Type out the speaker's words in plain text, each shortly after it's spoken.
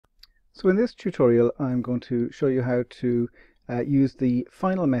So in this tutorial I'm going to show you how to use the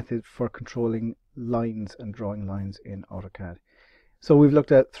final method for controlling lines and drawing lines in AutoCAD. So we've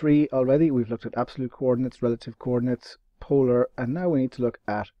looked at three already. We've looked at absolute coordinates, relative coordinates, polar, and now we need to look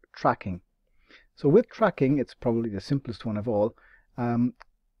at tracking. So with tracking, it's probably the simplest one of all.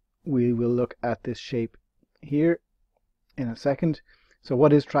 We will look at this shape here in a second. So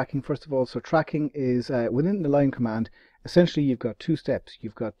what is tracking first of all? So tracking is within the line command. Essentially you've got two steps.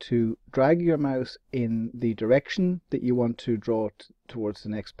 You've got to drag your mouse in the direction that you want to draw towards the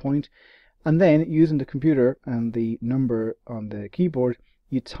next point, and then using the computer and the number on the keyboard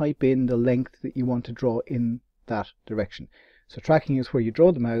you type in the length that you want to draw in that direction. So tracking is where you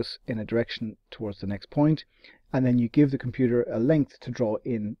draw the mouse in a direction towards the next point, and then you give the computer a length to draw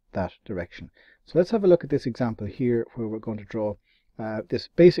in that direction. So let's have a look at this example here where we're going to draw this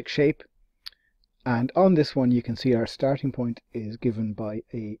basic shape, and on this one you can see our starting point is given by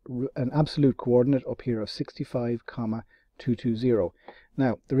an absolute coordinate up here of 65,220.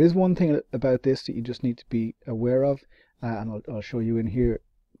 Now there is one thing about this that you just need to be aware of, and I'll show you in here.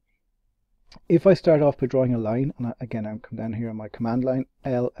 If I start off by drawing a line, and again I'm come down here on my command line,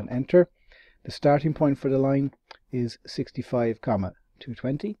 L and enter, the starting point for the line is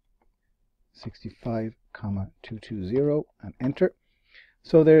 65,220, 65,220, and enter.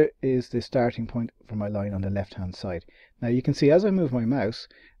 So there is the starting point for my line on the left hand side. Now you can see as I move my mouse,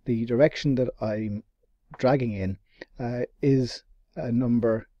 the direction that I'm dragging in is a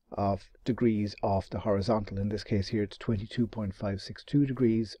number of degrees off the horizontal. In this case here it's 22.562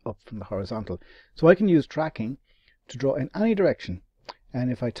 degrees up from the horizontal. So I can use tracking to draw in any direction,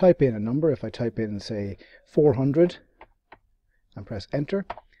 and if I type in a number, if I type in say 400 and press enter,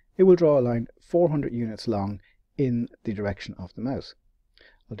 it will draw a line 400 units long in the direction of the mouse.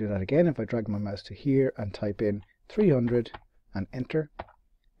 I'll do that again. If I drag my mouse to here and type in 300 and enter,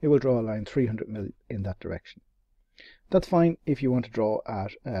 it will draw a line 300 mm in that direction. That's fine if you want to draw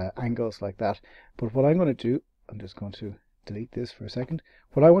at angles like that, but what I'm going to do, I'm just going to delete this for a second.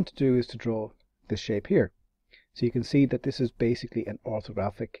 What I want to do is to draw this shape here. So you can see that this is basically an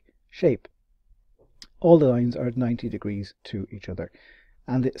orthographic shape. All the lines are at 90 degrees to each other.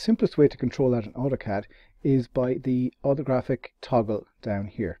 And the simplest way to control that in AutoCAD is by the orthographic toggle down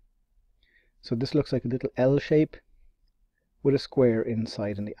here. So this looks like a little L shape with a square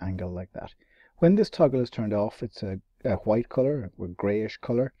inside and the angle like that. When this toggle is turned off, it's a white color or grayish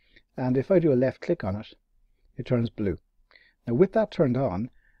color, and if I do a left click on it, it turns blue. Now with that turned on,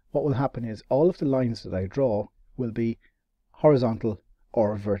 what will happen is all of the lines that I draw will be horizontal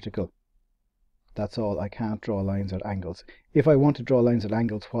or vertical. That's all. I can't draw lines at angles. If I want to draw lines at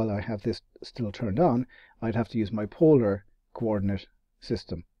angles while I have this still turned on, I'd have to use my polar coordinate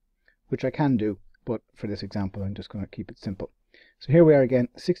system, which I can do, but for this example I'm just going to keep it simple. So here we are again,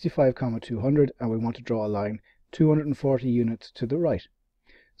 65,200, and we want to draw a line 240 units to the right.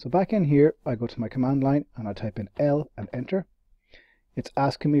 So back in here I go to my command line and I type in L and enter. It's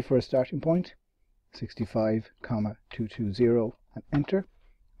asking me for a starting point, 65,220, and enter.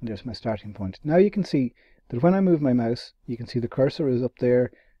 And there's my starting point. Now you can see that when I move my mouse, you can see the cursor is up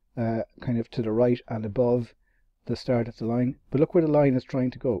there kind of to the right and above the start of the line, but look where the line is trying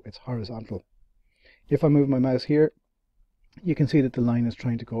to go. It's horizontal. If I move my mouse here, you can see that the line is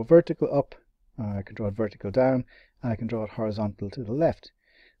trying to go vertical up. I can draw it vertical down, and I can draw it horizontal to the left.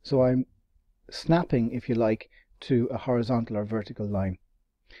 So I'm snapping, if you like, to a horizontal or vertical line.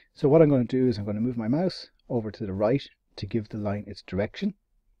 So what I'm going to do is I'm going to move my mouse over to the right to give the line its direction.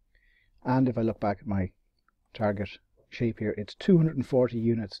 And if I look back at my target shape here, it's 240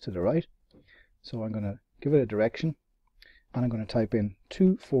 units to the right. So I'm going to give it a direction, and I'm going to type in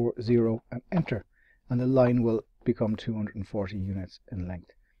 240 and enter, and the line will become 240 units in length.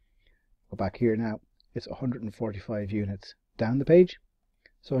 Go back here now, it's 145 units down the page.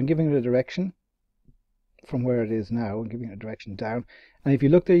 So I'm giving it a direction from where it is now, and giving it a direction down, and if you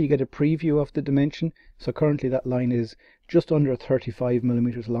look there you get a preview of the dimension. So currently that line is just under 35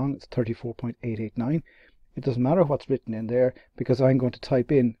 millimeters long. It's 34.889. It doesn't matter what's written in there because I'm going to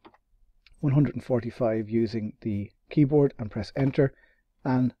type in 145 using the keyboard and press enter,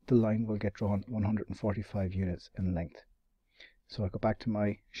 and the line will get drawn 145 units in length. So I go back to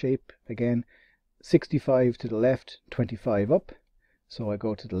my shape again, 65 to the left, 25 up. So I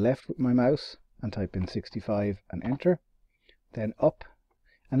go to the left with my mouse and type in 65 and enter, then up.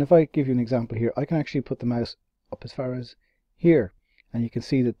 And if I give you an example here, I can actually put the mouse up as far as here, and you can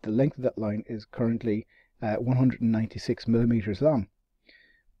see that the length of that line is currently 196 millimeters long.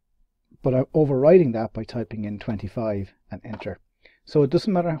 But I'm overriding that by typing in 25 and enter. So it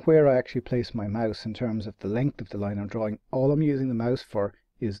doesn't matter where I actually place my mouse in terms of the length of the line I'm drawing. All I'm using the mouse for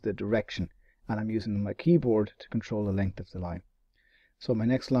is the direction, and I'm using my keyboard to control the length of the line. So my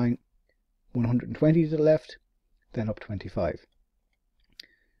next line, 120 to the left, then up 25.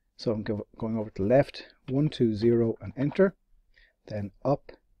 So I'm going over to the left, 120 and enter, then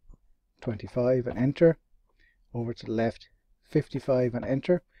up 25 and enter, over to the left 55 and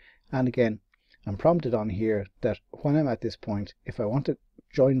enter. And again, I'm prompted on here that when I'm at this point, if I want to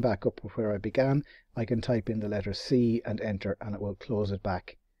join back up with where I began, I can type in the letter C and enter, and it will close it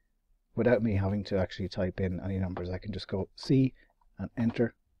back without me having to actually type in any numbers. I can just go C and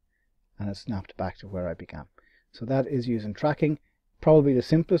enter, and it's snapped back to where I began. So that is using tracking, probably the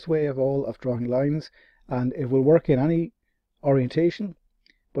simplest way of all of drawing lines, and it will work in any orientation,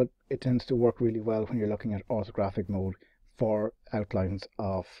 but it tends to work really well when you're looking at orthographic mode for outlines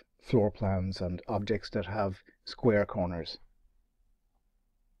of floor plans and objects that have square corners.